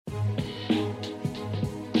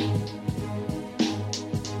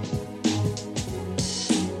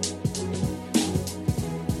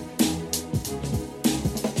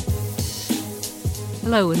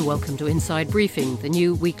Hello and welcome to Inside Briefing, the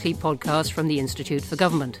new weekly podcast from the Institute for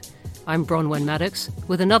Government. I'm Bronwen Maddox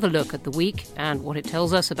with another look at the week and what it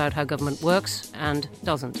tells us about how government works and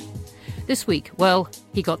doesn't. This week, well,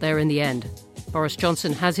 he got there in the end. Boris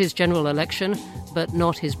Johnson has his general election, but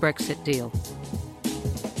not his Brexit deal.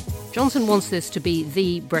 Johnson wants this to be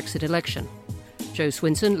the Brexit election. Jo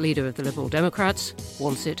Swinson, leader of the Liberal Democrats,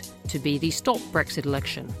 wants it to be the Stop Brexit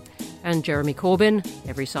election. And Jeremy Corbyn,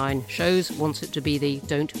 every sign shows, wants it to be the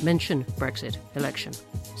Don't Mention Brexit election.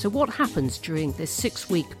 So what happens during this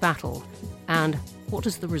 6-week battle, and what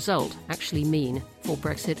does the result actually mean for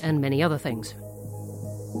Brexit and many other things?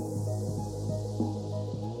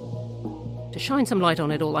 To shine some light on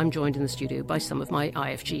it all, I'm joined in the studio by some of my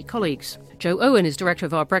IFG colleagues. Joe Owen is director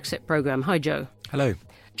of our Brexit programme. Hi, Joe. Hello.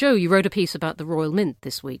 Joe, you wrote a piece about the Royal Mint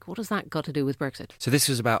this week. What has that got to do with Brexit? So this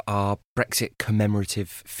was about our Brexit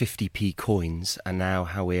commemorative 50p coins and now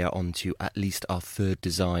how we are on to at least our third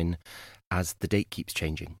design as the date keeps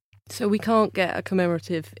changing. So we can't get a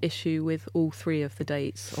commemorative issue with all three of the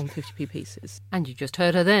dates on 50p pieces. And you just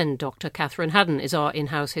heard her then. Dr. Catherine Haddon is our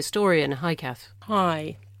in-house historian. Hi, Kath.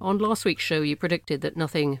 Hi. On last week's show, you predicted that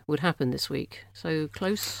nothing would happen this week. So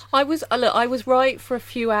close? I was right for a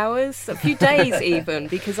few hours, a few days even,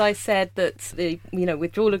 because I said that the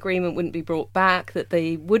withdrawal agreement wouldn't be brought back, that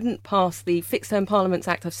they wouldn't pass the Fixed Term Parliaments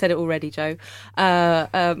Act. I've said it already, Joe.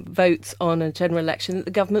 Votes on a general election, that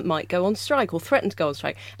the government might go on strike or threaten to go on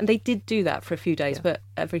strike, and they did do that for a few days, but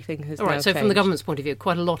everything has. All right. So changed. from the government's point of view,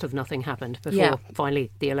 quite a lot of nothing happened before finally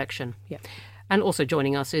the election. Yeah. And also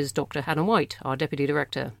joining us is Dr. Hannah White, our Deputy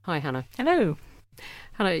Director. Hi, Hannah. Hello.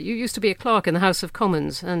 Hannah, you used to be a clerk in the House of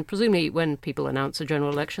Commons, and presumably when people announce a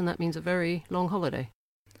general election, that means a very long holiday.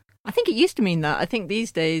 I think it used to mean that. I think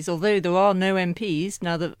these days, although there are no MPs,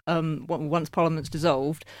 now that once Parliament's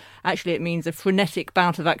dissolved, actually it means a frenetic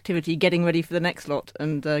bout of activity getting ready for the next lot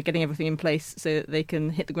and getting everything in place so that they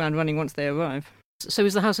can hit the ground running once they arrive. So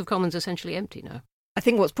is the House of Commons essentially empty now? I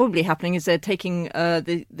think what's probably happening is they're taking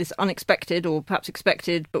this unexpected, or perhaps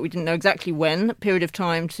expected, but we didn't know exactly when, period of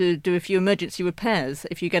time to do a few emergency repairs.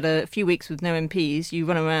 If you get a few weeks with no MPs, you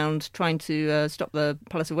run around trying to stop the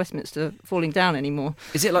Palace of Westminster falling down anymore.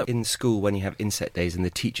 Is it like in school when you have inset days and the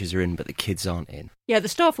teachers are in but the kids aren't in? Yeah, the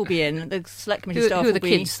staff will be in. The select committee staff will be... Who are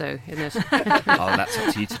the will kids, though, in this? Oh, that's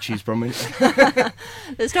up to you to choose, Bronwen.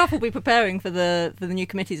 The staff will be preparing for the new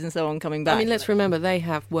committees and so on coming back. I mean, let's remember they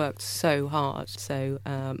have worked so hard. So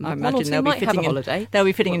I imagine they'll be fitting holiday. They'll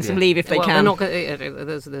be fitting in some leave if they can.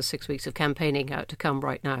 There's 6 weeks of campaigning out to come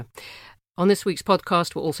right now. On this week's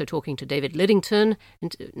podcast, we're also talking to David Lidington,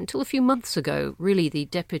 until a few months ago, really the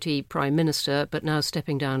Deputy Prime Minister, but now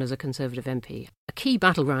stepping down as a Conservative MP. A key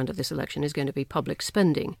battleground of this election is going to be public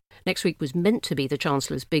spending. Next week was meant to be the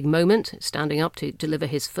Chancellor's big moment, standing up to deliver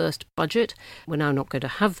his first budget. We're now not going to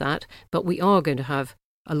have that, but we are going to have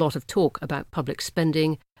a lot of talk about public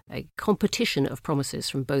spending, a competition of promises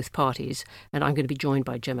from both parties, and I'm going to be joined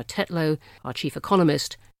by Gemma Tetlow, our chief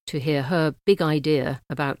economist, to hear her big idea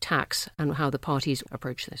about tax and how the parties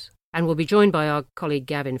approach this. And we'll be joined by our colleague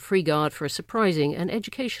Gavin Freegard for a surprising and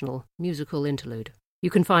educational musical interlude. You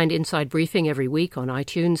can find Inside Briefing every week on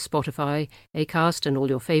iTunes, Spotify, Acast and all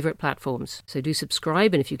your favourite platforms. So do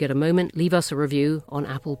subscribe, and if you get a moment, leave us a review on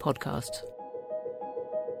Apple Podcasts.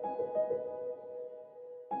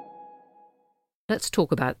 Let's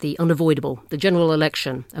talk about the unavoidable, the general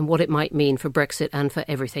election, and what it might mean for Brexit and for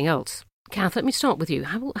everything else. Kath, let me start with you.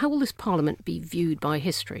 How will this Parliament be viewed by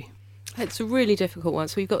history? It's a really difficult one.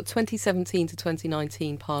 So we've got 2017 to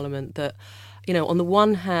 2019 Parliament that, on the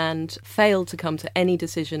one hand, failed to come to any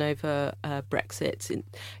decision over Brexit.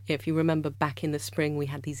 If you remember back in the spring, we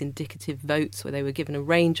had these indicative votes where they were given a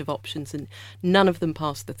range of options and none of them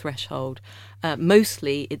passed the threshold.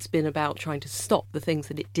 Mostly, it's been about trying to stop the things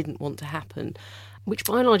that it didn't want to happen. Which,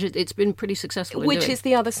 by and large, it's been pretty successful in doing. Which is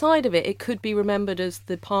the other side of it. It could be remembered as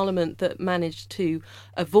the Parliament that managed to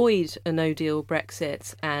avoid a no-deal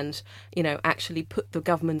Brexit and, actually put the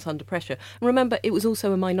government under pressure. And remember, it was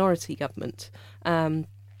also a minority government.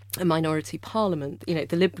 A minority parliament. The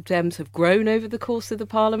Liberal Dems have grown over the course of the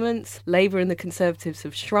parliament. Labour and the Conservatives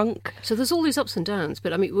have shrunk. So there's all these ups and downs.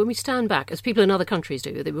 But, when we stand back, as people in other countries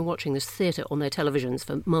do, they've been watching this theatre on their televisions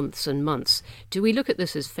for months and months. Do we look at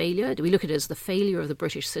this as failure? Do we look at it as the failure of the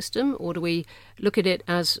British system? Or do we look at it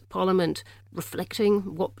as Parliament reflecting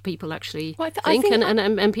what people actually think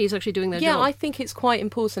and MPs actually doing their job? Yeah, I think it's quite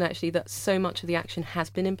important, actually, that so much of the action has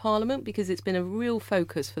been in Parliament because it's been a real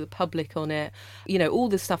focus for the public on it. All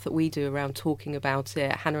the stuff stuff that we do around talking about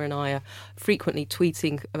it. Hannah and I are frequently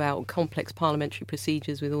tweeting about complex parliamentary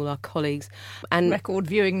procedures with all our colleagues. And record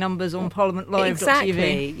viewing numbers on ParliamentLive.tv.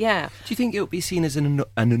 Exactly, yeah. Do you think it will be seen as an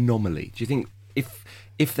anomaly? Do you think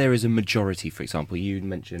if there is a majority, for example, you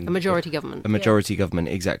mentioned... A majority government. A majority government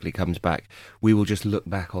exactly comes back, we will just look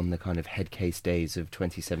back on the kind of head case days of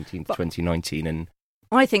 2017 to 2019 and...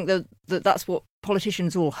 I think that's what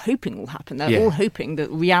politicians are all hoping will happen. They're all hoping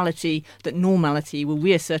that reality, that normality will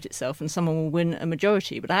reassert itself and someone will win a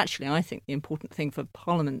majority. But actually, I think the important thing for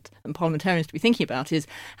Parliament and parliamentarians to be thinking about is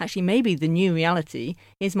actually maybe the new reality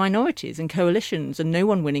is minorities and coalitions and no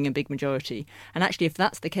one winning a big majority. And actually, if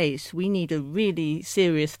that's the case, we need a really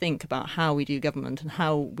serious think about how we do government and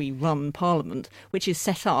how we run Parliament, which is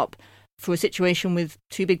set up for a situation with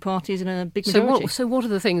two big parties and a big majority. So what are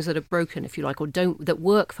the things that are broken, if you like, or that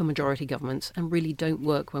work for majority governments and really don't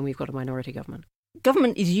work when we've got a minority government?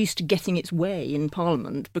 Government is used to getting its way in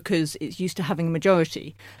Parliament because it's used to having a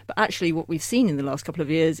majority. But actually what we've seen in the last couple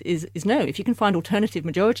of years is no, if you can find alternative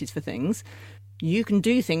majorities for things, you can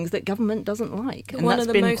do things that government doesn't like. And that's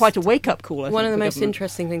been quite a wake-up call, I think, one of the most government.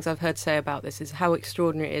 interesting things I've heard say about this is how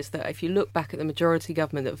extraordinary it is that if you look back at the majority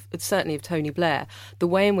government, certainly of Tony Blair, the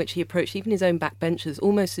way in which he approached even his own backbenchers,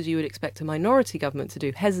 almost as you would expect a minority government to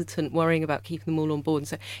do, hesitant, worrying about keeping them all on board. And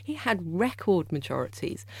so he had record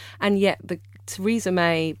majorities. And yet the Theresa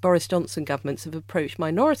May, Boris Johnson governments have approached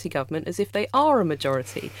minority government as if they are a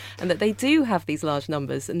majority and that they do have these large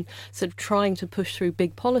numbers and sort of trying to push through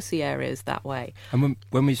big policy areas that way. And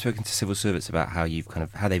when we've spoken to civil servants about how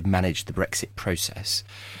they've managed the Brexit process,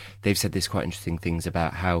 they've said this quite interesting things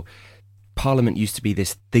about how Parliament used to be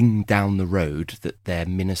this thing down the road that their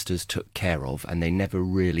ministers took care of, and they never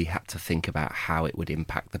really had to think about how it would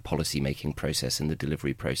impact the policy-making process and the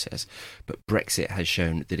delivery process. But Brexit has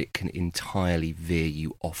shown that it can entirely veer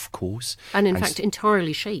you off course. And in fact,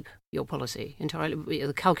 entirely shape your policy, entirely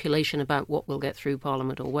the calculation about what will get through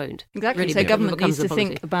Parliament or won't. Exactly. Really so government needs to policy.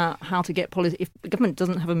 think about how to get policy. If the government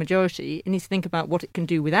doesn't have a majority, it needs to think about what it can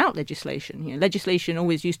do without legislation. You know, legislation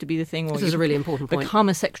always used to be the thing. This is a really important point. Become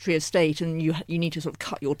a Secretary of State and you need to sort of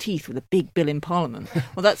cut your teeth with a big bill in Parliament.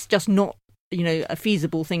 Well, that's just not a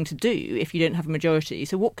feasible thing to do if you don't have a majority.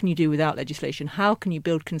 So what can you do without legislation? How can you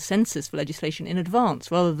build consensus for legislation in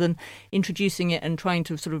advance rather than introducing it and trying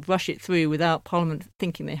to sort of rush it through without Parliament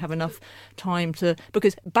thinking they have enough time to...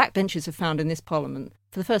 Because backbenchers have found in this Parliament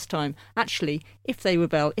for the first time, actually, if they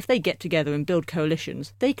rebel, if they get together and build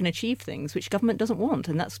coalitions, they can achieve things which government doesn't want.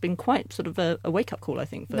 And that's been quite sort of a wake-up call, I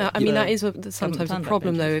think. That is sometimes a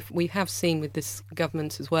problem, though. If we have seen with this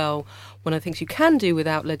government as well, one of the things you can do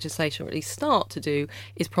without legislation, or at least start to do,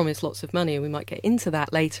 is promise lots of money. And we might get into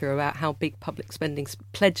that later about how big public spending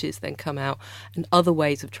pledges then come out and other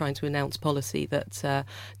ways of trying to announce policy that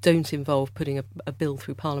don't involve putting a bill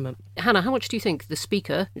through Parliament. Hannah, how much do you think the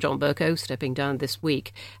Speaker, John Bercow, stepping down this week,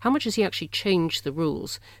 how much has he actually changed the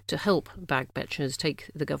rules to help backbenchers take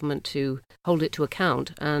the government to hold it to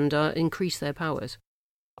account and increase their powers?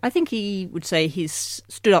 I think he would say he's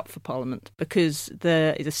stood up for Parliament because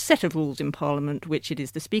there is a set of rules in Parliament which it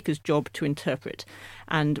is the Speaker's job to interpret.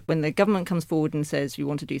 And when the government comes forward and says we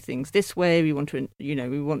want to do things this way, we want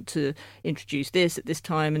to introduce this at this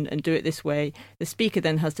time and do it this way, the Speaker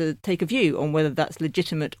then has to take a view on whether that's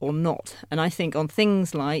legitimate or not. And I think on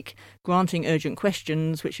things like granting urgent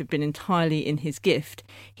questions, which have been entirely in his gift,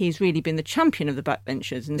 he's really been the champion of the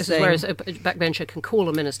backbenchers. And this is whereas a backbencher can call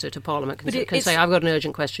a minister to Parliament, can say, I've got an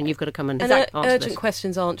urgent question, you've got to come and answer urgent this.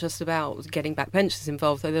 Questions aren't just about getting backbenchers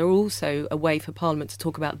involved, though they're also a way for Parliament to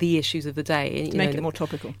talk about the issues of the day. To make it more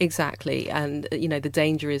topical. Exactly. And, the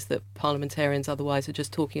danger is that parliamentarians otherwise are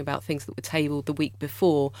just talking about things that were tabled the week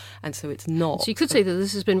before, and so it's not. So you could say that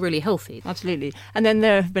this has been really healthy. Absolutely. And then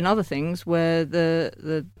there have been other things where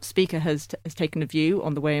the Speaker has taken a view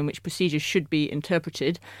on the way in which procedures should be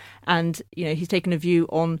interpreted, and, he's taken a view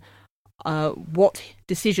on what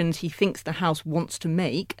decisions he thinks the House wants to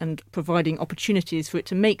make and providing opportunities for it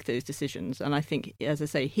to make those decisions. And I think, as I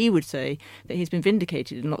say, he would say that he's been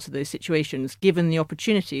vindicated in lots of those situations. Given the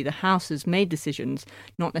opportunity, the House has made decisions,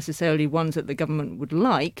 not necessarily ones that the government would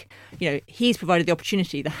like. He's provided the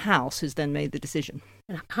opportunity, the House has then made the decision.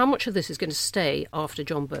 And how much of this is going to stay after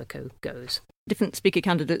John Bercow goes? Different Speaker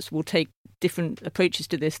candidates will take different approaches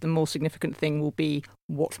to this. The more significant thing will be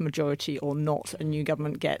what majority or not a new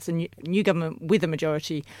government gets. And new government with a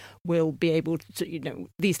majority will be able to,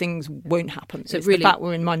 these things won't happen. So it's really, the fact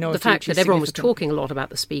we're in minority. The fact that everyone was talking a lot about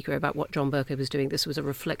the Speaker, about what John Bercow was doing, this was a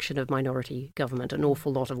reflection of minority government, an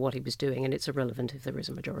awful lot of what he was doing, and it's irrelevant if there is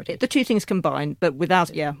a majority. The two things combined, but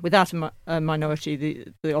without a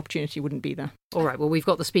minority, the opportunity wouldn't be there. All right, well, we've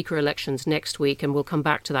got the Speaker elections next week, and we'll come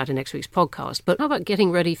back to that in next week's podcast. But how about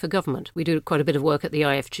getting ready for government? We do quite a bit of work at the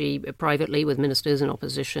IFG privately with ministers in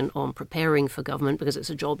opposition on preparing for government, because it's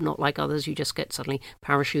a job not like others. You just get suddenly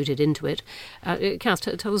parachuted into it. Cass,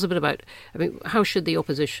 tell us a bit about, how should the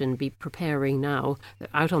opposition be preparing now,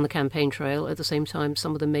 out on the campaign trail? At the same time,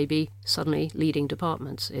 some of them may be suddenly leading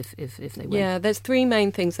departments if they win. Yeah, there's three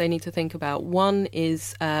main things they need to think about. One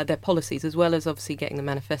is their policies, as well as obviously getting the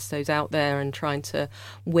manifestos out there and trying to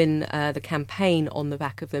win the campaign on the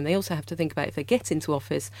back of them. They also have to think about, if they get into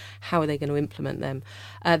office, how are they going to implement them?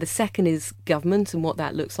 The second is government and what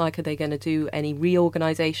that looks like. Are they going to do any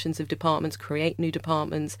reorganisations of departments, create new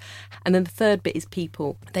departments? And then the third bit is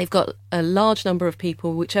people. They've got a large number of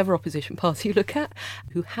people, whichever opposition party you look at,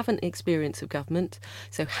 who haven't experience of government.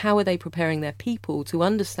 So how are they preparing their people to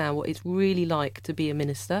understand what it's really like to be a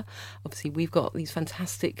minister? Obviously, we've got these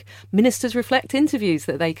fantastic Ministers Reflect interviews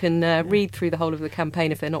that they can read through the whole of the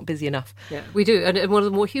campaign if they're not busy enough. Yeah, we do. And one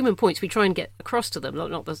of the more human points we try and get across to them,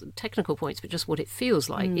 not the technical points, but just what it feels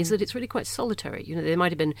like, is that it's really quite solitary. They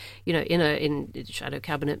might have been, in shadow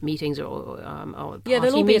cabinet meetings or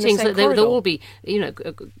party meetings. They'll all be,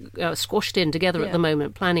 squashed in together at the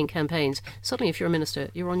moment, planning campaigns. Suddenly, if you're a minister,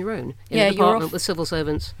 you're on your own in a department with civil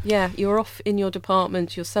servants. Yeah, you're off in your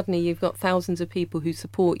department. You've got thousands of people who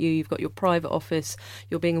support you. You've got your private office.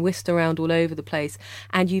 You're being whisked around all over the place,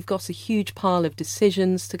 and you've got a huge pile of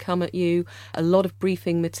decisions to come at you. A lot of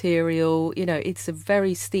briefing material. It's a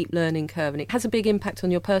very steep learning curve, and it has a big impact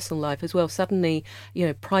on your personal life as well. Suddenly,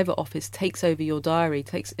 private office takes over your diary,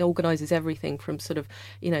 organises everything from sort of,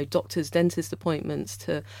 doctors, dentist appointments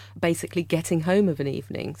to basically getting home of an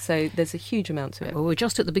evening. So there's a huge amount to it. Well, we're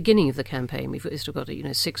just at the beginning of the campaign. We've still got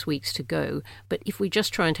 6 weeks to go. But if we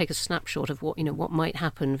just try and take a snapshot of what might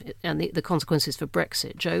happen and the consequences for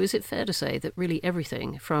Brexit, Joe, is it fair to say that really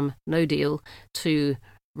everything from no deal to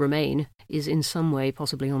Remain is in some way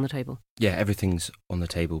possibly on the table? Yeah, everything's on the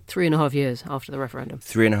table. 3.5 years after the referendum.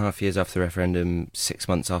 3.5 years after the referendum, 6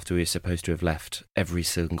 months after we were supposed to have left, every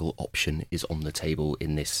single option is on the table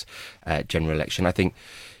in this general election. I think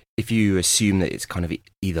if you assume that it's kind of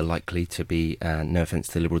either likely to be, no offence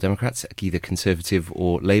to the Liberal Democrats, either Conservative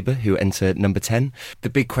or Labour who enter number 10, the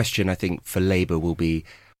big question I think for Labour will be,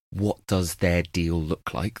 what does their deal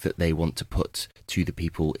look like that they want to put to the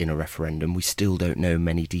people in a referendum? We still don't know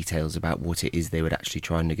many details about what it is they would actually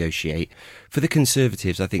try and negotiate. For the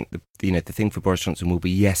Conservatives, I think the thing for Boris Johnson will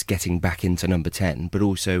be, yes, getting back into number 10, but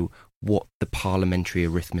also what the parliamentary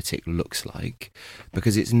arithmetic looks like,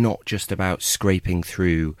 because it's not just about scraping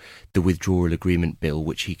through the withdrawal agreement bill,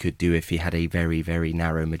 which he could do if he had a very, very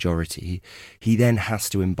narrow majority. He then has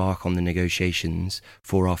to embark on the negotiations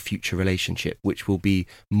for our future relationship, which will be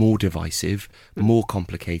more divisive, more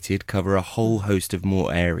complicated, cover a whole host of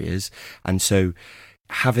more areas. And so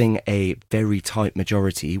having a very tight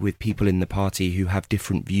majority with people in the party who have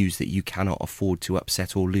different views that you cannot afford to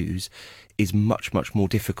upset or lose is much, much more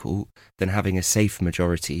difficult than having a safe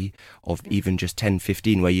majority of even just 10,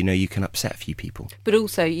 15 where you can upset a few people. But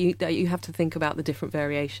also you have to think about the different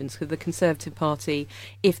variations, because the Conservative Party,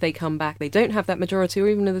 if they come back, they don't have that majority, or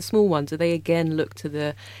even the small ones, do they again look to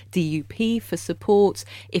the DUP for support?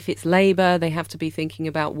 If it's Labour, they have to be thinking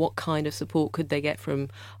about what kind of support could they get from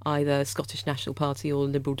either Scottish National Party or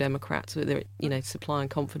Liberal Democrats, whether supply and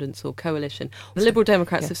confidence or coalition. The Liberal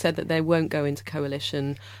Democrats have said that they won't go into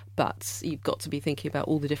coalition, but you've got to be thinking about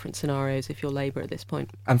all the different scenarios if you're Labour at this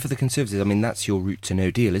point. And for the Conservatives, that's your route to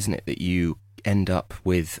no deal, isn't it? That you end up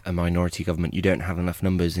with a minority government, you don't have enough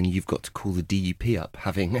numbers, and you've got to call the DUP up,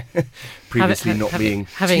 having previously not being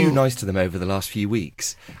too nice to them over the last few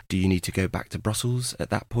weeks. Do you need to go back to Brussels at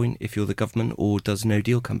that point if you're the government, or does no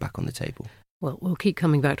deal come back on the table? Well, we'll keep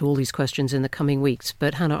coming back to all these questions in the coming weeks.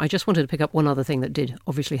 But, Hannah, I just wanted to pick up one other thing that did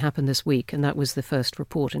obviously happen this week, and that was the first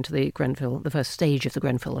report into the first stage of the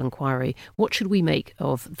Grenfell inquiry. What should we make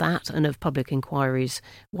of that and of public inquiries?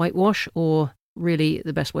 Whitewash, or really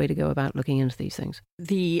the best way to go about looking into these things?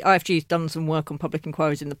 The IFG has done some work on public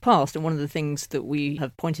inquiries in the past, and one of the things that we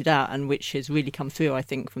have pointed out, and which has really come through, I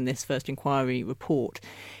think, from this first inquiry report,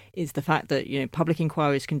 is the fact that public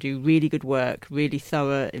inquiries can do really good work, really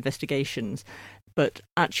thorough investigations, but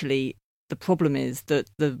actually the problem is that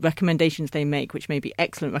the recommendations they make, which may be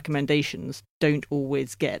excellent recommendations, don't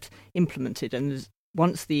always get implemented. And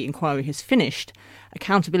once the inquiry has finished,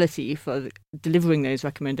 accountability for delivering those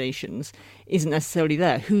recommendations isn't necessarily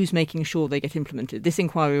there. Who's making sure they get implemented? This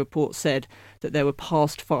inquiry report said that there were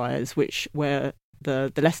past fires where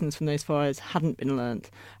the lessons from those fires hadn't been learnt,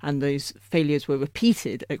 and those failures were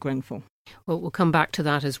repeated at Grenfell. Well, we'll come back to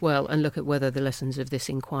that as well and look at whether the lessons of this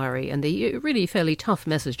inquiry and the really fairly tough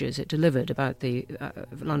messages it delivered about the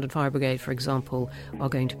London Fire Brigade, for example, are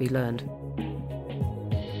going to be learned.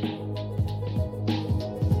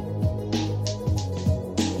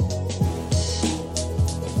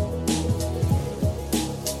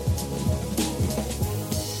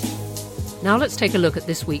 Now let's take a look at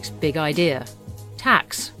this week's big idea.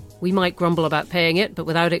 Tax. We might grumble about paying it, but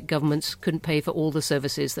without it, governments couldn't pay for all the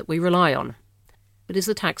services that we rely on. But is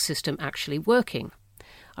the tax system actually working?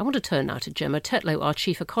 I want to turn now to Gemma Tetlow, our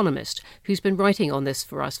chief economist, who's been writing on this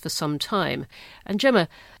for us for some time. And Gemma,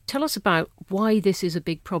 tell us about why this is a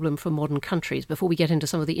big problem for modern countries before we get into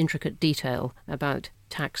some of the intricate detail about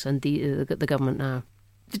tax and the government now.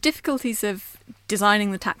 The difficulties of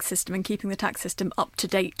designing the tax system and keeping the tax system up to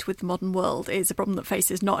date with the modern world is a problem that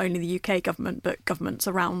faces not only the UK government but governments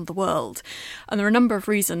around the world. And there are a number of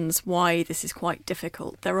reasons why this is quite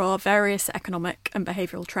difficult. There are various economic and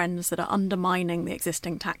behavioural trends that are undermining the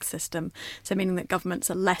existing tax system, so meaning that governments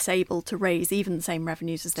are less able to raise even the same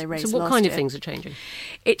revenues as they raised last year. So what kind of things are changing?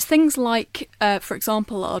 It's things like, for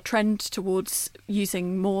example, our trend towards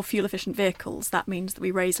using more fuel-efficient vehicles. That means that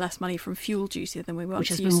we raise less money from fuel duty than we once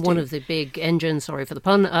used to. Which has been one of the big engines, sorry for the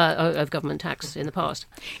pun, of government tax in the past.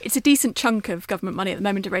 It's a decent chunk of government money. At the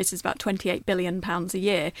moment it raises about £28 billion a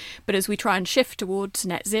year. But as we try and shift towards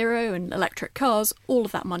net zero and electric cars, all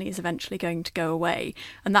of that money is eventually going to go away.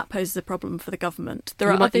 And that poses a problem for the government.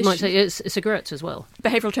 You might say it's cigarettes as well.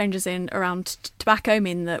 Behavioural changes in around tobacco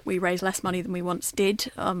mean that we raise less money than we once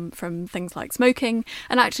did from things like smoking,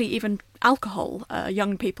 and actually even alcohol.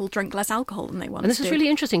 Young people drink less alcohol than they once did. And this is really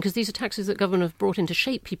interesting because these are taxes that government have brought in to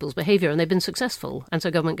shape people's behaviour, and they've been successful, and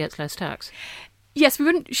so government gets less tax. Yes,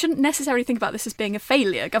 we shouldn't necessarily think about this as being a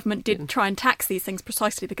failure. Government did try and tax these things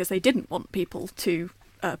precisely because they didn't want people to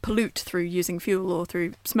pollute through using fuel or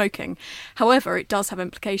through smoking. However, it does have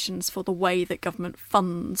implications for the way that government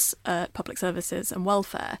funds public services and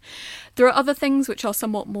welfare. There are other things which are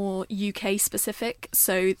somewhat more UK specific.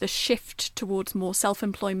 So the shift towards more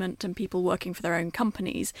self-employment and people working for their own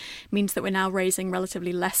companies means that we're now raising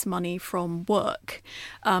relatively less money from work.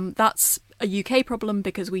 That's a UK problem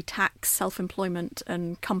because we tax self-employment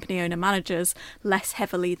and company owner managers less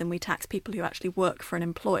heavily than we tax people who actually work for an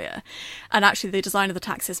employer. And actually the design of the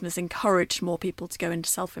tax system has encouraged more people to go into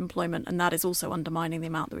self-employment, and that is also undermining the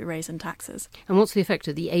amount that we raise in taxes. And what's the effect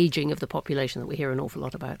of the ageing of the population that we hear an awful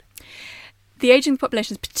lot about? The ageing of the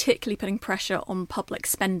population is particularly putting pressure on public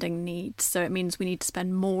spending needs. So it means we need to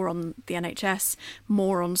spend more on the NHS,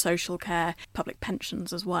 more on social care, public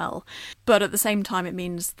pensions as well. But at the same time, it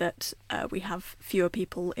means that we have fewer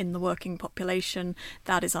people in the working population.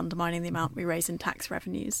 That is undermining the amount we raise in tax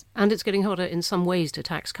revenues. And it's getting harder in some ways to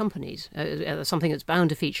tax companies. Something that's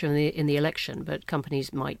bound to feature in the election, but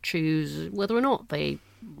companies might choose whether or not they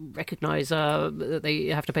recognise that they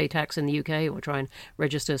have to pay tax in the UK or try and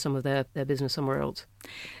register some of their business somewhere else.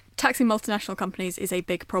 Taxing multinational companies is a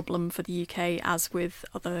big problem for the UK, as with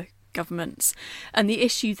other governments. And the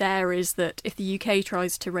issue there is that if the UK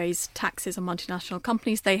tries to raise taxes on multinational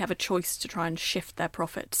companies, they have a choice to try and shift their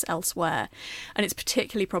profits elsewhere. And it's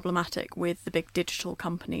particularly problematic with the big digital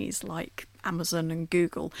companies like Amazon and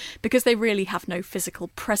Google, because they really have no physical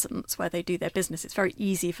presence where they do their business. It's very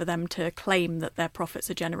easy for them to claim that their profits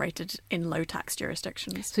are generated in low tax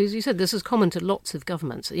jurisdictions. So as you said, this is common to lots of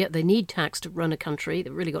governments, yet they need tax to run a country.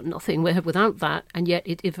 They've really got nothing without that, and yet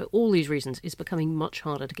it for all these reasons it's becoming much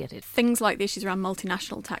harder to get it. Things like the issues around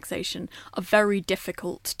multinational taxation are very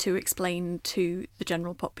difficult to explain to the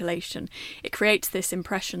general population. It creates this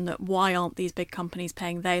impression that why aren't these big companies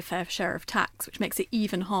paying their fair share of tax, which makes it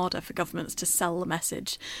even harder for governments to sell the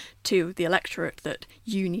message to the electorate that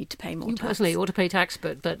you need to pay more tax. You personally ought to pay tax,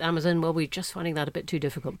 but Amazon, well, we're just finding that a bit too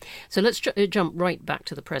difficult. So let's jump right back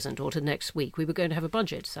to the present, or to next week. We were going to have a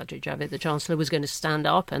budget. Sajid Javid, the Chancellor, was going to stand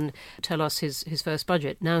up and tell us his first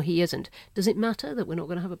budget. Now he isn't. Does it matter that we're not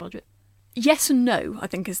going to have a budget? Yes and no, I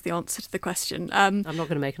think, is the answer to the question. I'm not going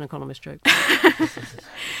to make an economist joke.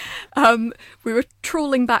 We were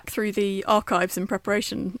trawling back through the archives in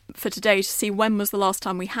preparation for today to see when was the last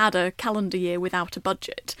time we had a calendar year without a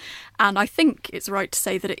budget. And I think it's right to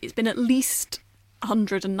say that it's been at least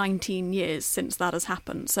 119 years since that has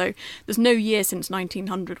happened. So there's no year since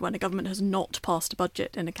 1900 when a government has not passed a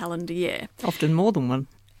budget in a calendar year. Often more than one.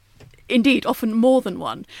 Indeed, often more than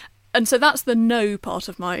one. And so that's the no part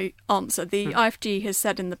of my answer. The IFG has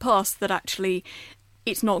said in the past that actually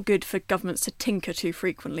it's not good for governments to tinker too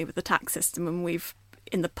frequently with the tax system, and we've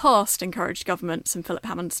in the past encouraged governments, and Philip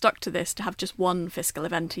Hammond stuck to this, to have just one fiscal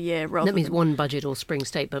event a year rather That means than one budget or spring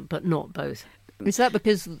statement, but not both. Is that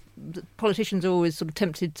because the politicians are always sort of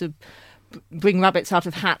tempted to bring rabbits out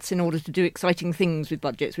of hats in order to do exciting things with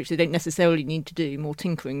budgets, which they don't necessarily need to do, more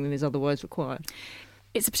tinkering than is otherwise required?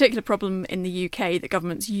 It's a particular problem in the UK that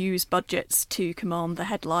governments use budgets to command the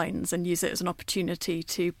headlines and use it as an opportunity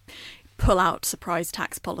to pull out surprise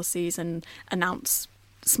tax policies and announce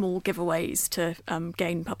small giveaways to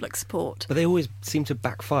gain public support. But they always seem to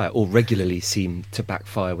backfire, or regularly seem to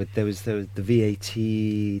backfire. There was the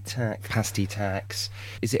VAT tax, pasty tax.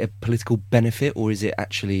 Is it a political benefit, or is it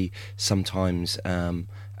actually sometimes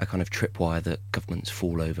a kind of tripwire that governments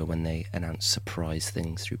fall over when they announce surprise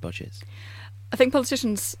things through budgets? I think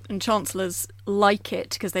politicians and chancellors like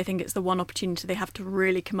it because they think it's the one opportunity they have to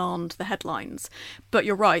really command the headlines. But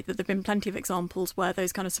you're right that there have been plenty of examples where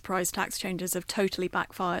those kind of surprise tax changes have totally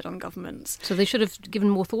backfired on governments. So they should have given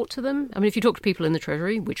more thought to them? I mean, if you talk to people in the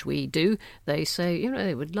Treasury, which we do, they say,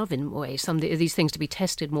 they would love in a way some of these things to be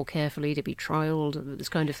tested more carefully, to be trialled, this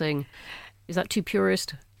kind of thing. Is that too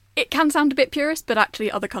purist? It can sound a bit purist, but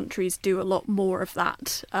actually other countries do a lot more of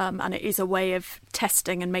that. And it is a way of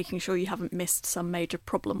testing and making sure you haven't missed some major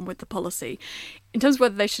problem with the policy. In terms of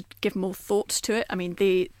whether they should give more thought to it, I mean,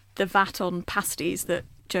 the VAT on pasties that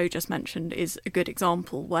Joe just mentioned is a good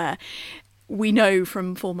example where we know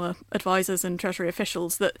from former advisors and Treasury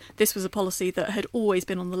officials that this was a policy that had always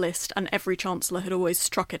been on the list, and every chancellor had always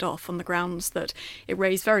struck it off on the grounds that it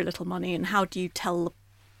raised very little money. And how do you tell the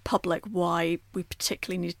public why we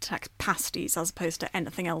particularly need to tax pasties as opposed to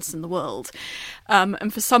anything else in the world?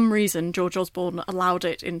 And for some reason George Osborne allowed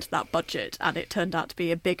it into that budget, and it turned out to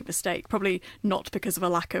be a big mistake, probably not because of a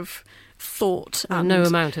lack of thought and no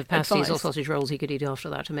amount of pasties advice or sausage rolls he could eat after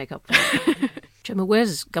that to make up for it. Gemma,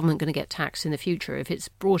 where's government going to get taxed in the future if it's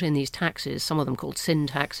brought in these taxes, some of them called sin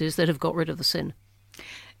taxes, that have got rid of the sin?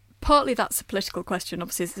 Partly that's a political question.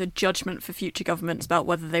 Obviously, it's a judgment for future governments about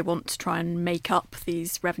whether they want to try and make up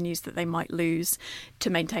these revenues that they might lose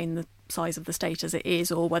to maintain the size of the state as it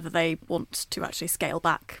is, or whether they want to actually scale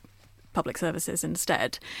back public services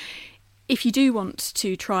instead. If you do want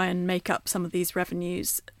to try and make up some of these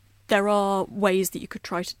revenues, there are ways that you could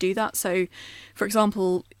try to do that. So, for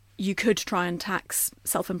example, you could try and tax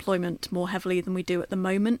self-employment more heavily than we do at the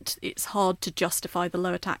moment. It's hard to justify the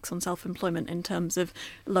lower tax on self-employment in terms of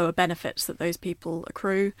lower benefits that those people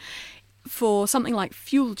accrue. For something like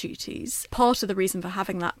fuel duties, part of the reason for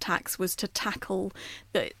having that tax was to tackle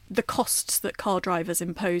the costs that car drivers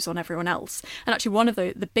impose on everyone else. And actually one of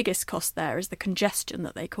the biggest costs there is the congestion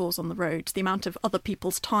that they cause on the roads, the amount of other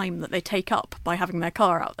people's time that they take up by having their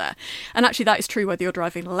car out there. And actually that is true whether you're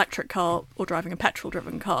driving an electric car or driving a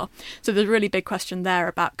petrol-driven car. So there's a really big question there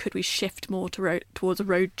about could we shift more towards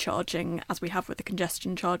road charging as we have with the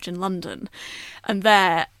congestion charge in London. And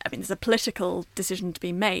there, I mean, there's a political decision to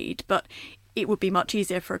be made, but it would be much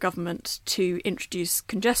easier for a government to introduce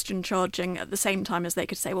congestion charging at the same time as they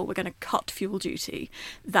could say, well, we're going to cut fuel duty,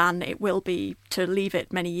 than it will be to leave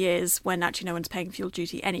it many years when actually no one's paying fuel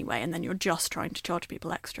duty anyway, and then you're just trying to charge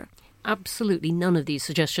people extra. Absolutely none of these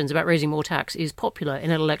suggestions about raising more tax is popular in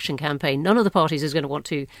an election campaign. None of the parties is going to want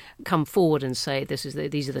to come forward and say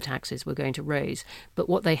these are the taxes we're going to raise. But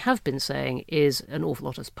what they have been saying is an awful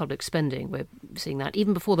lot of public spending. We're seeing that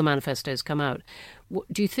even before the manifestos come out.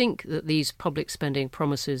 Do you think that these public spending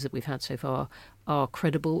promises that we've had so far are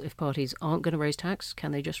credible if parties aren't going to raise tax?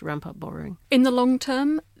 Can they just ramp up borrowing? In the long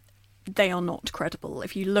term, they are not credible.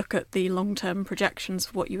 If you look at the long-term projections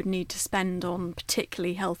for what you would need to spend on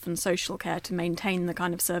particularly health and social care to maintain the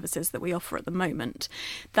kind of services that we offer at the moment,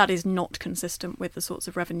 that is not consistent with the sorts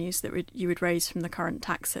of revenues that you would raise from the current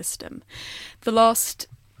tax system. The last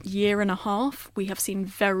year and a half, we have seen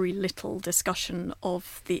very little discussion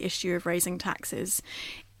of the issue of raising taxes.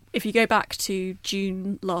 If you go back to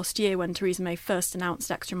June last year when Theresa May first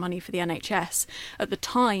announced extra money for the NHS, at the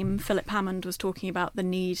time Philip Hammond was talking about the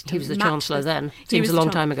need to... He was the Chancellor then. Seems a long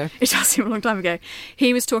time ago. It does seem a long time ago.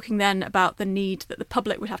 He was talking then about the need that the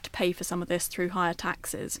public would have to pay for some of this through higher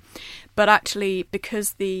taxes. But actually,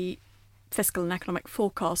 because the fiscal and economic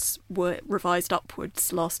forecasts were revised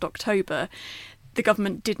upwards last October, the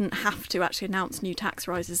government didn't have to actually announce new tax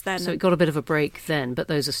rises then. So it got a bit of a break then, but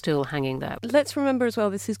those are still hanging there. Let's remember as well,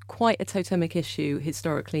 this is quite a totemic issue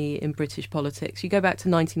historically in British politics. You go back to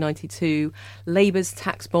 1992, Labour's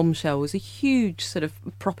tax bombshell was a huge sort of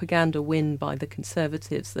propaganda win by the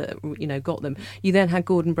Conservatives that, got them. You then had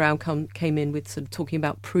Gordon Brown came in with sort of talking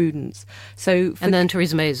about prudence. And then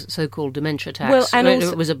Theresa May's so-called dementia tax. Well, and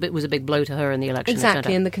also, it was a big blow to her in the election.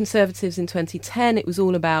 Exactly, and the Conservatives in 2010, it was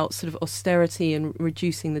all about sort of austerity and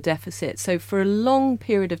reducing the deficit. So for a long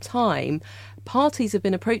period of time, parties have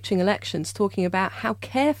been approaching elections talking about how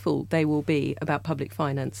careful they will be about public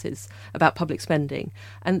finances, about public spending.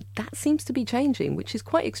 And that seems to be changing, which is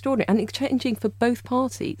quite extraordinary. And it's changing for both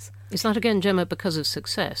parties. Is that, again, Gemma, because of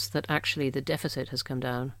success that actually the deficit has come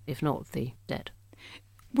down, if not the debt?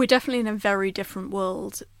 We're definitely in a very different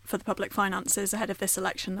world for the public finances ahead of this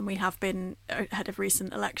election than we have been ahead of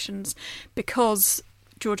recent elections, because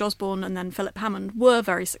George Osborne and then Philip Hammond were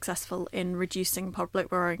very successful in reducing public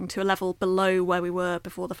borrowing to a level below where we were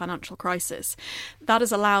before the financial crisis. That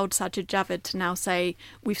has allowed Sajid Javid to now say,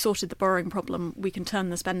 we've sorted the borrowing problem, we can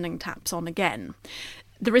turn the spending taps on again.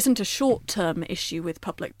 There isn't a short-term issue with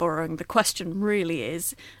public borrowing. The question really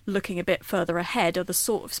is, looking a bit further ahead, are the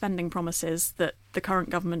sort of spending promises that the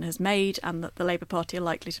current government has made and that the Labour Party are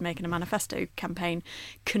likely to make in a manifesto campaign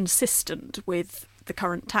consistent with the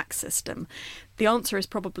current tax system? The answer is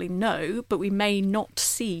probably no, but we may not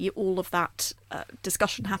see all of that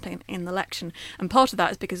discussion happening in the election. And part of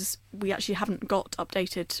that is because we actually haven't got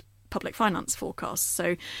updated public finance forecasts.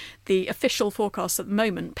 So the official forecasts at the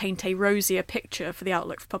moment paint a rosier picture for the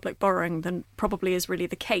outlook for public borrowing than probably is really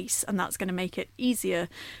the case, and that's going to make it easier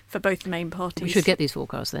for both the main parties. We should get these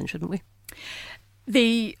forecasts then, shouldn't we?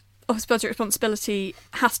 The Office of Budget Responsibility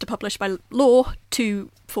has to publish by law 2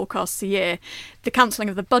 forecasts a year. The cancelling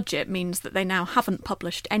of the budget means that they now haven't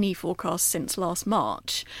published any forecasts since last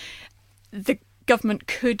March. The government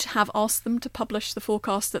could have asked them to publish the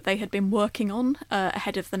forecast that they had been working on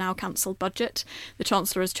ahead of the now cancelled budget. The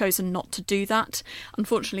Chancellor has chosen not to do that.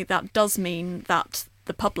 Unfortunately, that does mean that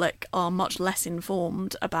the public are much less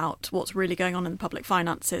informed about what's really going on in the public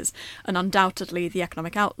finances, and undoubtedly the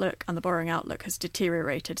economic outlook and the borrowing outlook has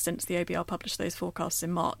deteriorated since the OBR published those forecasts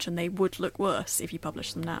in March, and they would look worse if you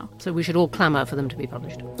publish them now. So we should all clamour for them to be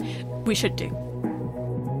published. We should do.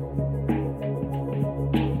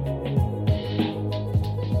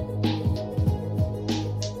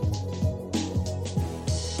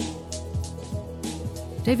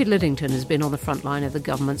 David Lidington has been on the front line of the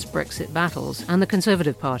government's Brexit battles and the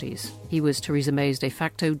Conservative parties. He was Theresa May's de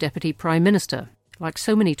facto Deputy Prime Minister. Like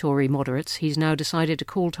so many Tory moderates, he's now decided to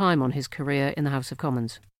call time on his career in the House of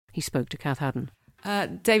Commons. He spoke to Kath Haddon.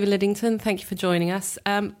 David Lidington, thank you for joining us.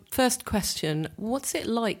 First question, what's it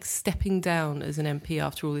like stepping down as an MP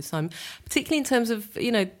after all this time, particularly in terms of,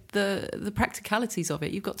 the practicalities of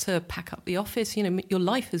it? You've got to pack up the office, your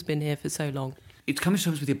life has been here for so long. It's coming to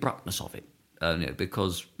terms with the abruptness of it.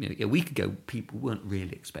 Because a week ago people weren't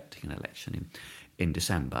really expecting an election in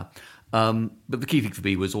December. But the key thing for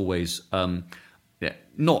me was always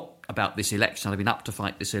not about this election. I've been up to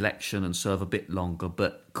fight this election and serve a bit longer,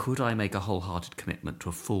 but could I make a wholehearted commitment to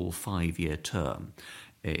a full 5-year term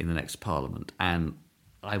in the next Parliament? And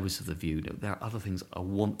I was of the view that there are other things I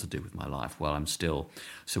want to do with my life while I'm still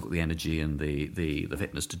got the energy and the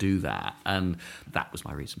fitness to do that. And that was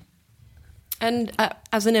my reason. And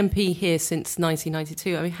as an MP here since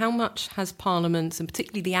 1992, how much has Parliament, and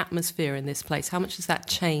particularly the atmosphere in this place, how much has that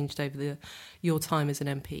changed over your time as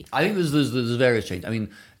an MP? I think there's various changes.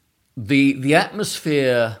 The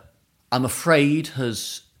atmosphere, I'm afraid,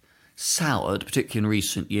 has soured, particularly in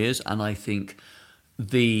recent years, and I think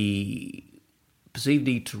the perceived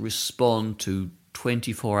need to respond to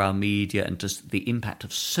 24-hour media and just the impact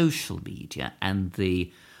of social media and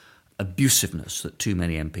the abusiveness that too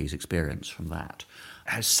many MPs experience from that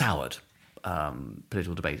has soured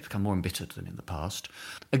political debate. It's become more embittered than in the past.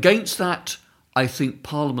 Against that, I think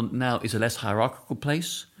Parliament now is a less hierarchical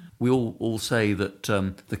place. We all say that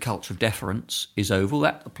the culture of deference is over.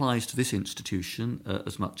 That applies to this institution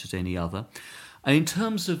as much as any other. And in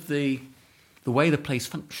terms of the way the place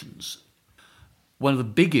functions, one of the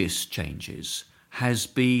biggest changes has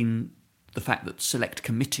been the fact that select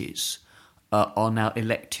committees are now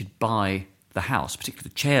elected by the House, particularly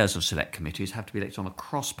the chairs of select committees have to be elected on a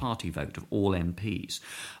cross-party vote of all MPs.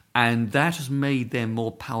 And that has made them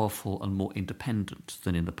more powerful and more independent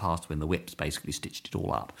than in the past when the whips basically stitched it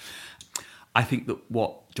all up. I think that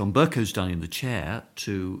what John Bercow's done in the chair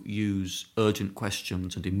to use urgent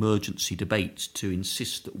questions and emergency debates to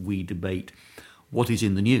insist that we debate what is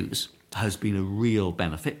in the news has been a real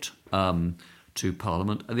benefit to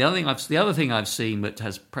Parliament. And the other thing I've seen that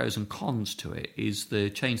has pros and cons to it is the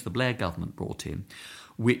change the Blair government brought in,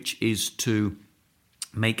 which is to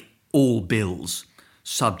make all bills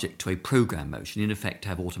subject to a programme motion, in effect to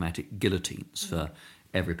have automatic guillotines for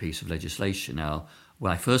every piece of legislation. Now,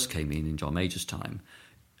 when I first came in John Major's time,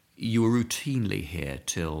 you were routinely here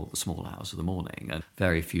till the small hours of the morning, and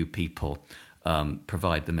very few people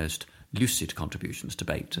provide the most lucid contributions to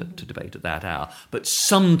debate at that hour. But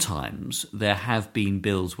sometimes there have been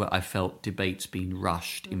bills where I felt debate's been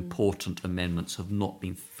rushed, important amendments have not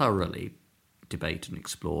been thoroughly debated and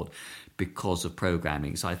explored because of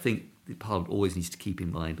programming. So I think the Parliament always needs to keep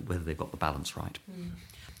in mind whether they've got the balance right.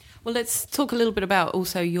 Well, let's talk a little bit about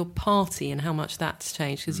also your party and how much that's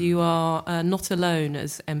changed, because you are not alone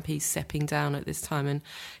as MPs stepping down at this time. And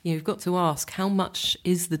you've got to ask, how much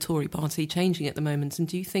is the Tory party changing at the moment? And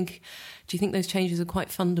do you think those changes are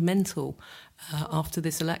quite fundamental after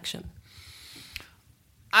this election?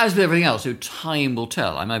 As with everything else, time will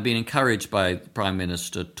tell. I've been encouraged by the Prime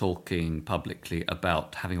Minister talking publicly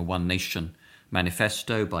about having a One Nation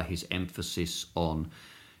manifesto, by his emphasis on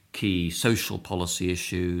key social policy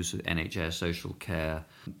issues, NHS, social care,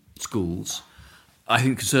 schools. I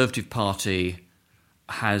think the Conservative Party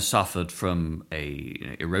has suffered from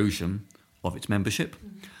a erosion of its membership.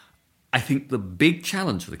 I think the big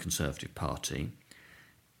challenge for the Conservative Party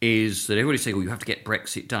is that everybody's saying, well, you have to get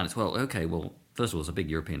Brexit done. It's, well, OK, well, first of all, there's a big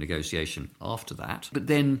European negotiation after that. But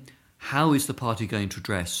then how is the party going to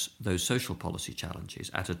address those social policy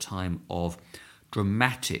challenges at a time of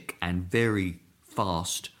dramatic and very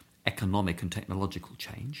fast economic and technological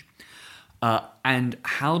change? And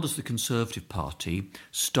how does the Conservative Party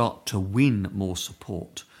start to win more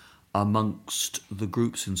support amongst the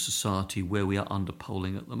groups in society where we are under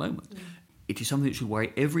polling at the moment? It is something that should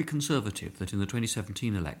worry every Conservative that in the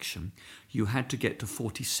 2017 election you had to get to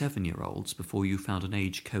 47-year-olds before you found an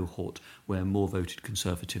age cohort where more voted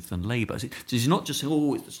Conservative than Labour. So it's not just saying,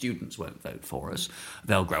 oh, the students won't vote for us,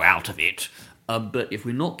 they'll grow out of it. But if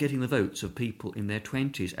we're not getting the votes of people in their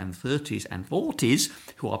 20s and 30s and 40s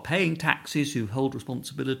who are paying taxes, who hold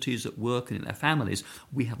responsibilities at work and in their families,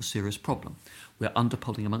 we have a serious problem. We're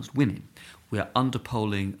underpolling amongst women. We're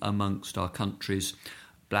underpolling amongst our country's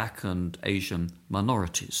black and Asian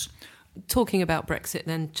minorities. Talking about Brexit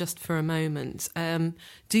then, just for a moment,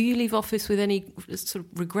 do you leave office with any sort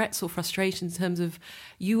of regrets or frustrations in terms of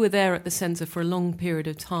you were there at the centre for a long period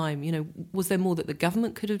of time? You know, was there more that the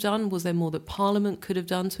government could have done? Was there more that Parliament could have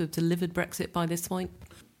done to have delivered Brexit by this point?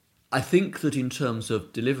 I think that in terms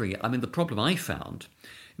of delivering it, the problem I found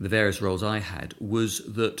in the various roles I had was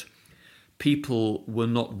that people were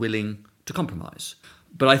not willing to compromise.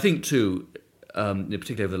 But I think too,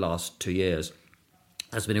 particularly over the last 2 years,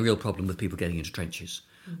 there's been a real problem with people getting into trenches.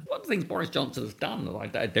 One of the things Boris Johnson has done,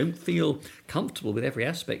 I don't feel comfortable with every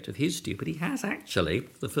aspect of his deal, but he has actually,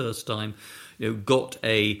 for the first time, got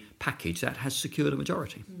a package that has secured a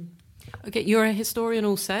majority. OK, you're a historian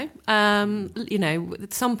also.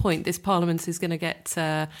 At some point this Parliament is going to get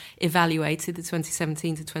evaluated, the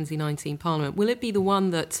 2017 to 2019 Parliament. Will it be the one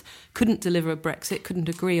that couldn't deliver a Brexit, couldn't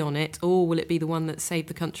agree on it, or will it be the one that saved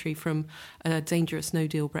the country from a dangerous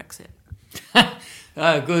no-deal Brexit?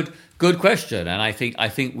 Good question, and I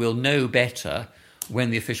think we'll know better when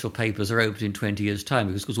the official papers are opened in 20 years'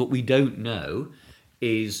 time, because what we don't know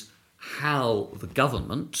is how the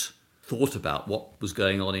government thought about what was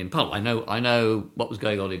going on in Parliament. I know what was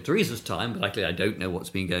going on in Theresa's time, but actually I don't know what's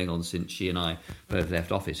been going on since she and I both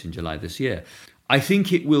left office in July this year. I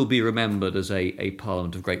think it will be remembered as a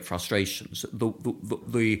Parliament of great frustrations.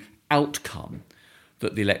 The outcome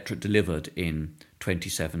that the electorate delivered in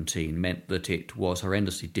 2017 meant that it was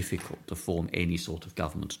horrendously difficult to form any sort of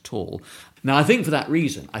government at all. Now, I think for that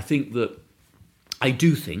reason, I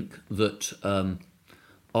do think that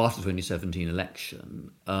after the 2017 election,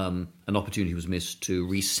 an opportunity was missed to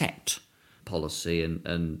reset policy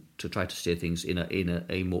and to try to steer things in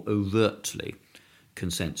a more overtly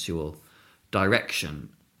consensual direction.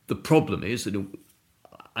 The problem is that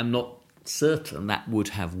I'm not certain that would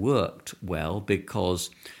have worked well,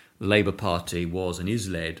 because the Labour Party was and is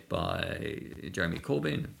led by Jeremy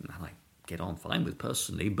Corbyn, and I get on fine with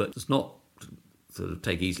personally, but does not sort of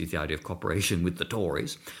take easily to the idea of cooperation with the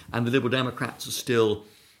Tories. And the Liberal Democrats are still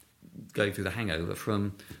going through the hangover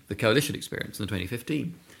from the coalition experience in the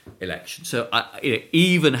 2015 election. So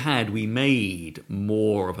even had we made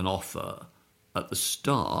more of an offer at the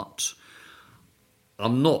start,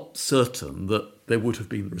 I'm not certain that there would have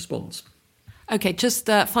been the response. OK, just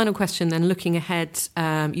final question then, looking ahead.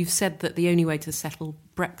 You've said that the only way to settle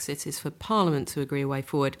Brexit is for Parliament to agree a way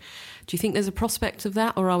forward. Do you think there's a prospect of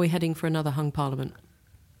that, or are we heading for another hung Parliament?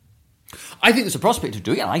 I think there's a prospect of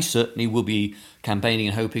doing it. I certainly will be campaigning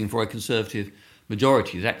and hoping for a Conservative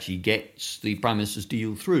majority that actually gets the Prime Minister's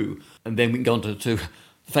deal through. And then we can go on to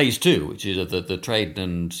phase 2, which is the trade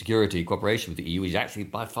and security cooperation with the EU, is actually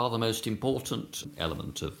by far the most important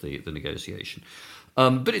element of the negotiation.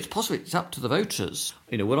 But it's possible it's up to the voters.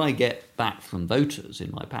 What I get back from voters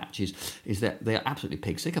in my patch is that they're absolutely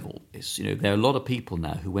pig sick of all this. There are a lot of people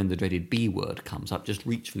now who, when the dreaded B word comes up, just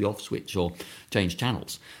reach for the off switch or change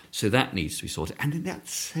channels. So that needs to be sorted. And then there's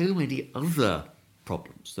so many other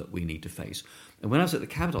problems that we need to face. And when I was at the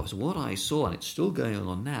Cabinet Office, what I saw, and it's still going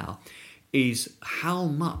on now, is how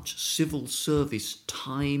much civil service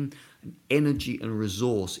time and energy and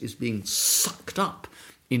resource is being sucked up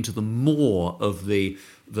into the maw of the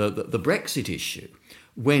Brexit issue,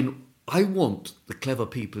 when I want the clever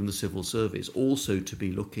people in the civil service also to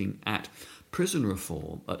be looking at prison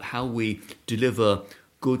reform, at how we deliver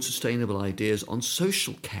good, sustainable ideas on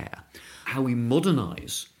social care, how we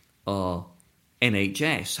modernise our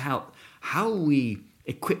NHS, how we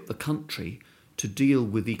equip the country to deal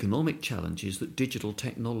with economic challenges that digital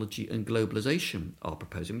technology and globalisation are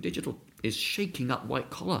proposing. Digital is shaking up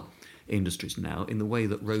white-collar industries now in the way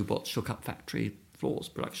that robots shook up factory floors,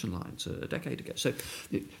 production lines a decade ago. So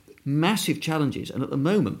massive challenges. And at the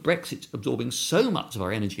moment, Brexit's absorbing so much of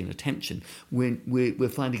our energy and attention, we're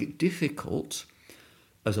finding it difficult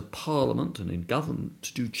as a parliament and in government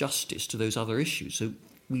to do justice to those other issues. So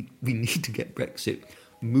we need to get Brexit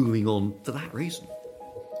moving on for that reason.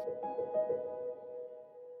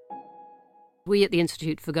 We at the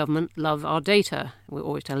Institute for Government love our data. We're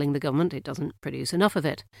always telling the government it doesn't produce enough of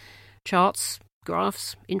it. Charts,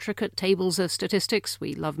 graphs, intricate tables of statistics.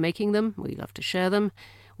 We love making them. We love to share them.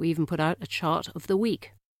 We even put out a chart of the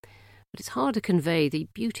week. But it's hard to convey the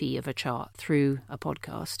beauty of a chart through a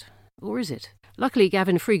podcast. Or is it? Luckily,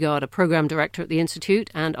 Gavin Freegard, a programme director at the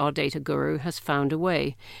Institute and our data guru, has found a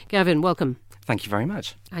way. Gavin, welcome. Thank you very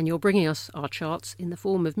much. And you're bringing us our charts in the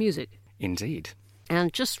form of music. Indeed.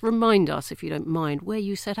 And just remind us, if you don't mind, where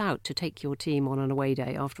you set out to take your team on an away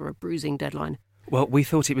day after a bruising deadline. Well, we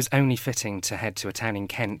thought it was only fitting to head to a town in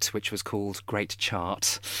Kent which was called Great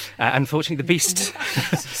Chart. Unfortunately, the beast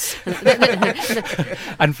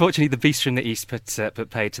from the east put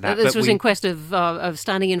paid to that. This was in quest of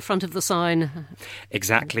standing in front of the sign.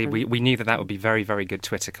 Exactly. We knew that would be very, very good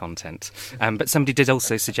Twitter content. But somebody did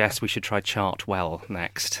also suggest we should try Chartwell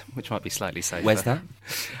next, which might be slightly safer. Where's that?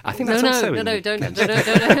 I think that's also No, don't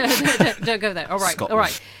go there. All right, Scotland. all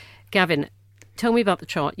right. Gavin, tell me about the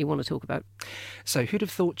chart you want to talk about. So who'd have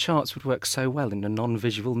thought charts would work so well in a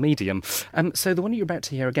non-visual medium? So the one you're about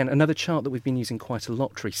to hear again, another chart that we've been using quite a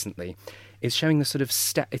lot recently, is showing the sort of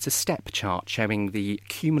it's a step chart showing the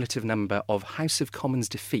cumulative number of House of Commons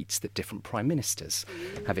defeats that different Prime Ministers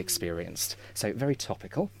have experienced. So very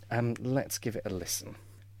topical. Let's give it a listen.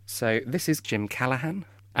 So this is Jim Callaghan.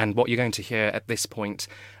 And what you're going to hear at this point,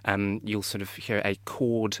 you'll sort of hear a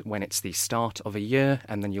chord when it's the start of a year,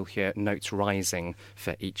 and then you'll hear notes rising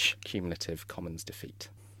for each cumulative Commons defeat.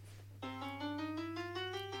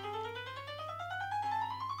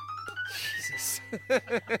 Jesus.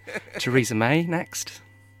 Theresa May next.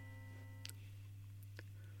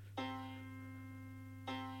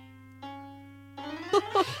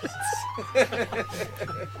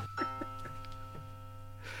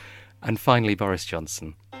 And finally, Boris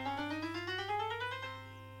Johnson.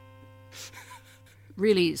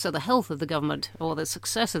 Really, so the health of the government or the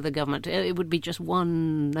success of the government, it would be just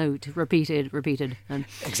one note, repeated. And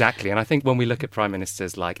exactly, and I think when we look at Prime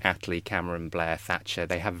Ministers like Attlee, Cameron, Blair, Thatcher,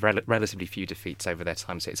 they have relatively few defeats over their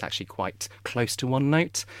time, so it's actually quite close to one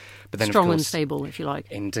note. But then, strong of course, and stable, if you like.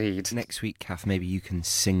 Indeed. Next week, Kath, maybe you can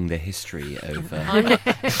sing the history over.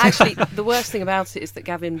 Actually, the worst thing about it is that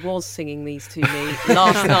Gavin was singing these to me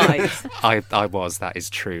last night. I was, that is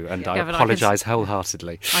true, and Yeah, I apologise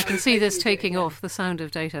wholeheartedly. I can see this taking off, the sound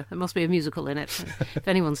of data. There must be a musical in it. If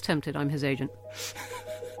anyone's tempted, I'm his agent.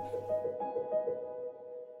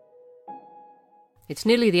 It's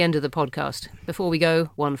nearly the end of the podcast. Before we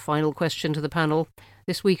go, one final question to the panel.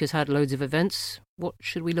 This week has had loads of events. What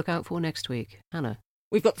should we look out for next week? Hannah?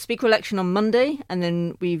 We've got the Speaker election on Monday, and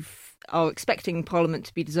then are expecting Parliament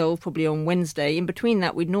to be dissolved probably on Wednesday. In between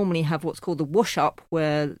that, we'd normally have what's called the wash-up,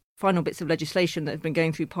 where final bits of legislation that have been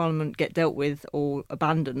going through Parliament get dealt with or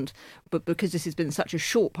abandoned. But because this has been such a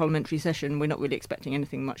short parliamentary session, we're not really expecting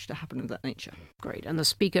anything much to happen of that nature. Great. And the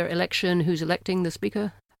Speaker election, who's electing the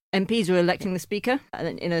Speaker? MPs are electing the Speaker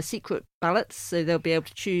in a secret ballot, so they'll be able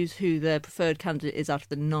to choose who their preferred candidate is out of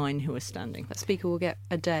the 9 who are standing. The Speaker will get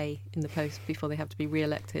a day in the post before they have to be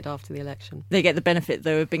re-elected after the election. They get the benefit,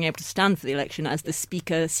 though, of being able to stand for the election as the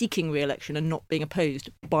Speaker seeking re-election and not being opposed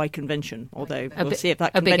by convention, although we'll see if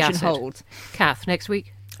that convention holds. Kath, next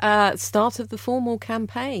week? Start of the formal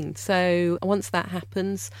campaign. So once that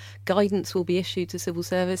happens, guidance will be issued to civil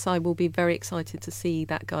service. I will be very excited to see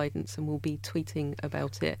that guidance and will be tweeting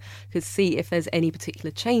about it to see if there's any particular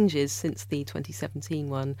changes since the 2017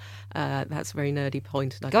 one. That's a very nerdy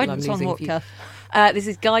point. Guidance on what, Kath? This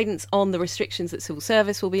is guidance on the restrictions that civil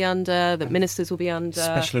service will be under, that ministers will be under.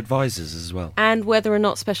 Special advisors as well. And whether or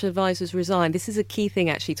not special advisors resign. This is a key thing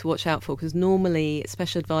actually to watch out for, because normally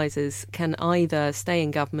special advisors can either stay in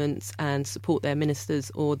government and support their ministers,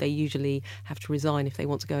 or they usually have to resign if they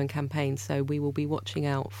want to go and campaign. So we will be watching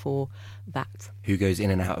out for that. Who goes in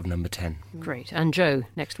and out of number 10? Great. And Joe,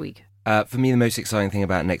 next week? For me, the most exciting thing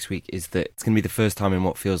about next week is that it's going to be the first time in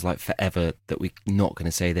what feels like forever that we're not going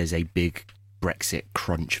to say there's a big Brexit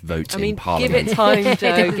crunch vote in Parliament. Give it time,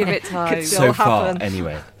 Joe. Give it time. So far,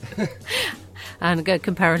 anyway. And a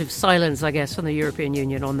comparative silence, I guess, from the European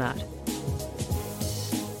Union on that.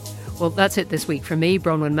 Well, that's it this week from me,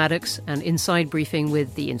 Bronwyn Maddox, and Inside Briefing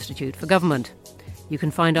with the Institute for Government. You can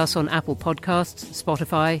find us on Apple Podcasts,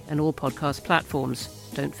 Spotify, and all podcast platforms.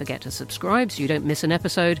 Don't forget to subscribe so you don't miss an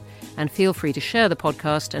episode, and feel free to share the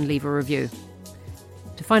podcast and leave a review.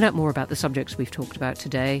 To find out more about the subjects we've talked about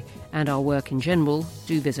today and our work in general,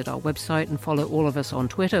 do visit our website and follow all of us on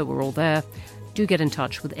Twitter. We're all there. Do get in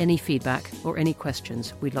touch with any feedback or any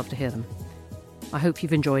questions. We'd love to hear them. I hope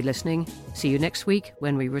you've enjoyed listening. See you next week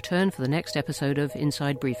when we return for the next episode of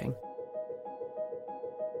Inside Briefing.